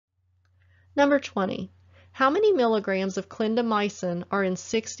Number 20. How many milligrams of clindamycin are in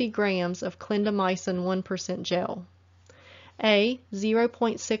 60 grams of clindamycin 1% gel? A.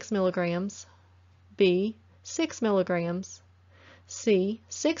 0.6 milligrams. B. 6 milligrams. C.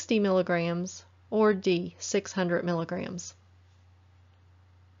 60 milligrams. Or D. 600 milligrams.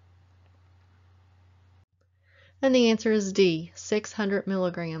 And the answer is D. 600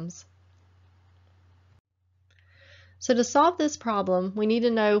 milligrams. So to solve this problem, we need to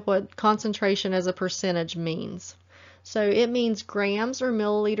know what concentration as a percentage means. So it means grams or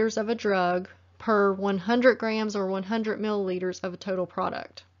milliliters of a drug per 100 grams or 100 milliliters of a total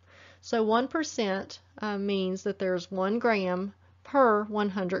product. So 1% means that there's 1 gram per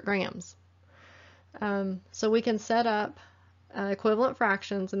 100 grams. So we can set up equivalent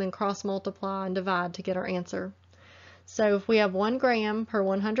fractions and then cross multiply and divide to get our answer. So if we have 1 gram per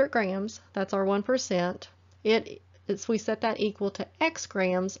 100 grams, that's our 1%. We set that equal to X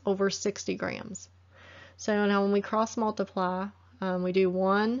grams over 60 grams. So now when we cross multiply, we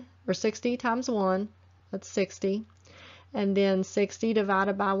do 60 times 1, that's 60. And then 60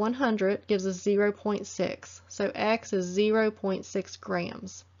 divided by 100 gives us 0.6. So X is 0.6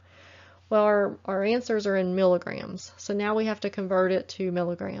 grams. Well, our answers are in milligrams. So now we have to convert it to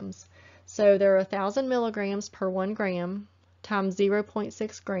milligrams. So there are 1,000 milligrams per 1 gram times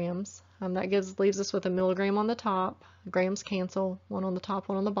 0.6 grams. That leaves us with a milligram on the top. Grams cancel, one on the top,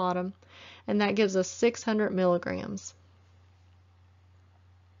 one on the bottom. And that gives us 600 milligrams.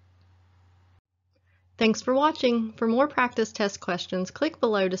 Thanks for watching. For more practice test questions, click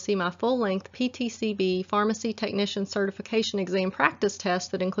below to see my full-length PTCB Pharmacy Technician Certification Exam practice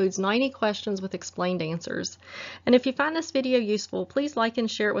test that includes 90 questions with explained answers. And if you find this video useful, please like and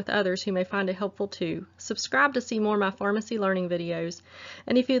share it with others who may find it helpful too. Subscribe to see more of my pharmacy learning videos.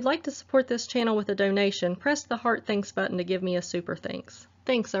 And if you'd like to support this channel with a donation, press the heart thanks button to give me a super thanks.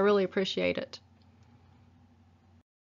 Thanks, I really appreciate it.